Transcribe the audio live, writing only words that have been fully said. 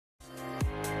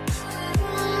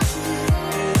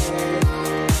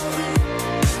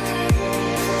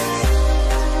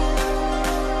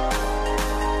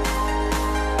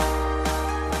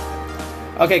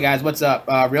Okay guys, what's up?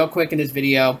 Real quick in this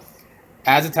video,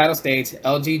 as the title states,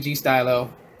 LG G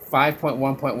Stylo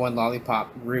 5.1.1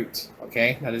 Lollipop root.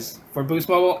 Okay, that is for Boost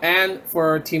Mobile and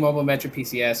for T-Mobile Metro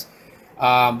PCS,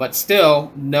 but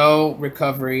still no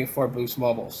recovery for Boost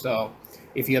Mobile. So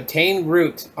if you obtain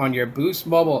root on your Boost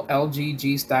Mobile LG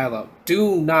G Stylo,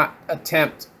 do not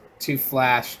attempt to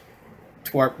flash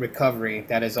twerp recovery.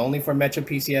 That is only for Metro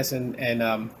PCS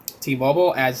and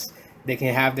T-Mobile, as they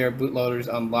can have their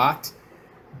bootloaders unlocked.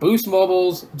 Boost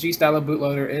Mobile's G Stylo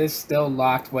bootloader is still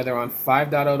locked, whether on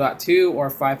 5.0.2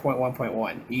 or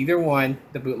 5.1.1. Either one,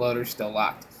 the bootloader is still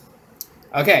locked.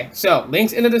 Okay, so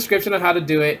links in the description on how to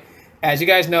do it. As you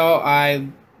guys know, I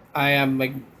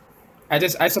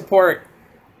support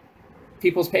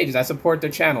people's pages. I support their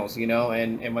channels, you know,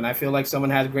 and when I feel like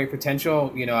someone has great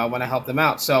potential, you know, I want to help them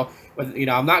out. So, you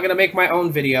know, I'm not gonna make my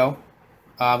own video.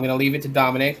 I'm gonna leave it to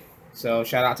Dominic. So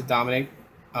shout out to Dominic.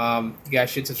 You guys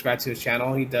should subscribe to his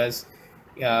channel. He does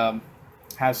have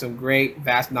some great,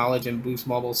 vast knowledge in Boost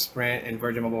Mobile, Sprint, and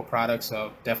Virgin Mobile products,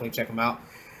 so definitely check him out.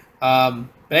 But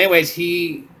anyways,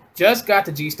 he just got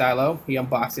the G Stylo. He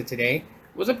unboxed it today. It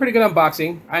was a pretty good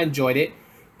unboxing. I enjoyed it.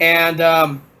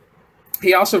 And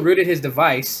he also rooted his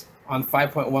device on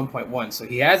 5.1.1. So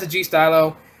he has the G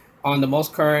Stylo on the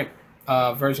most current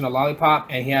version of Lollipop,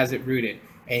 and he has it rooted.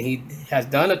 And he has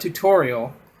done a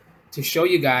tutorial to show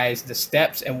you guys the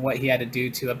steps and what he had to do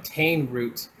to obtain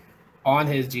root on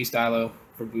his G Stylo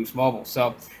for Boost Mobile.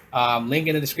 So link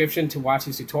in the description to watch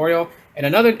his tutorial. And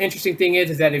another interesting thing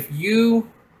is that if you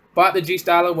bought the G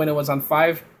Stylo when it was on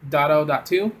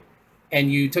 5.0.2 and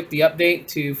you took the update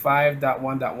to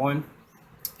 5.1.1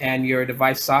 and your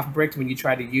device soft bricked when you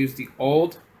tried to use the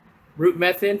old root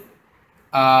method,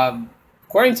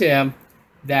 according to him,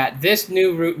 that this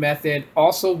new root method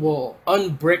also will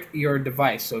unbrick your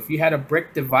device. So if you had a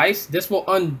brick device, this will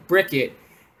unbrick it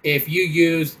if you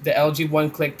use the LG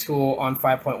one-click tool on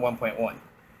 5.1.1.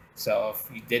 So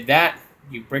if you did that,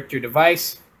 you bricked your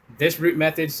device, this root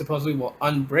method supposedly will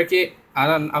unbrick it.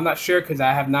 I'm not sure because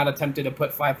I have not attempted to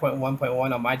put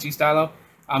 5.1.1 on my G Stylo.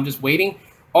 I'm just waiting.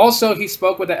 Also, he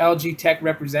spoke with the LG tech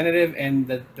representative, and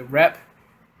the rep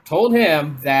told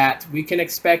him that we can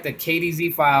expect a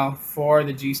KDZ file for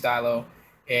the G Stylo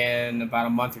in about a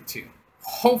month or two.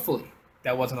 Hopefully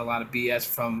that wasn't a lot of BS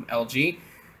from LG.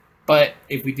 But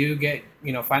if we do get,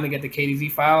 you know, finally get the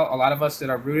KDZ file, a lot of us that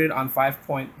are rooted on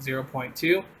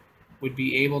 5.0.2 would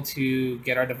be able to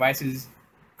get our devices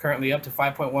currently up to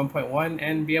 5.1.1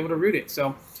 and be able to root it.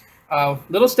 So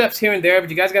little steps here and there, but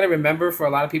you guys got to remember, for a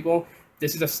lot of people,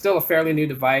 this is still a fairly new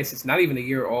device. It's not even a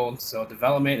year old, so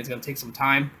development is going to take some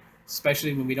time,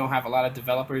 especially when we don't have a lot of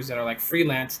developers that are like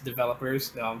freelance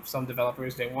developers. Some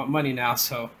developers, they want money now,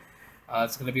 so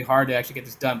it's going to be hard to actually get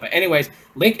this done. But anyways,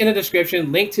 link in the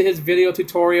description, link to his video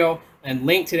tutorial, and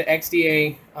link to the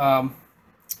XDA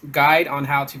guide on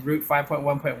how to root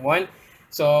 5.1.1.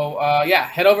 So yeah,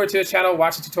 head over to his channel,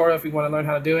 watch the tutorial if you want to learn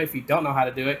how to do it, if you don't know how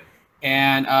to do it,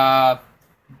 and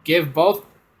give both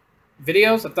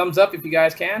videos a thumbs up if you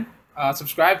guys can.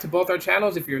 Subscribe to both our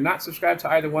channels if you're not subscribed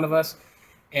to either one of us,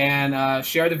 and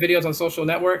share the videos on social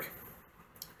network.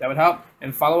 That would help.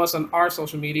 And follow us on our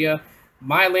social media.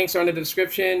 My links are in the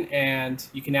description, and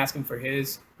you can ask him for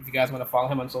his if you guys want to follow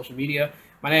him on social media.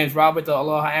 My name is Rob with the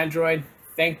Aloha Android.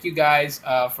 Thank you guys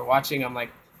for watching. I'm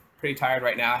like pretty tired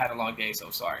right now. I had a long day,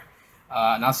 so sorry.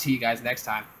 And I'll see you guys next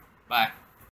time. Bye.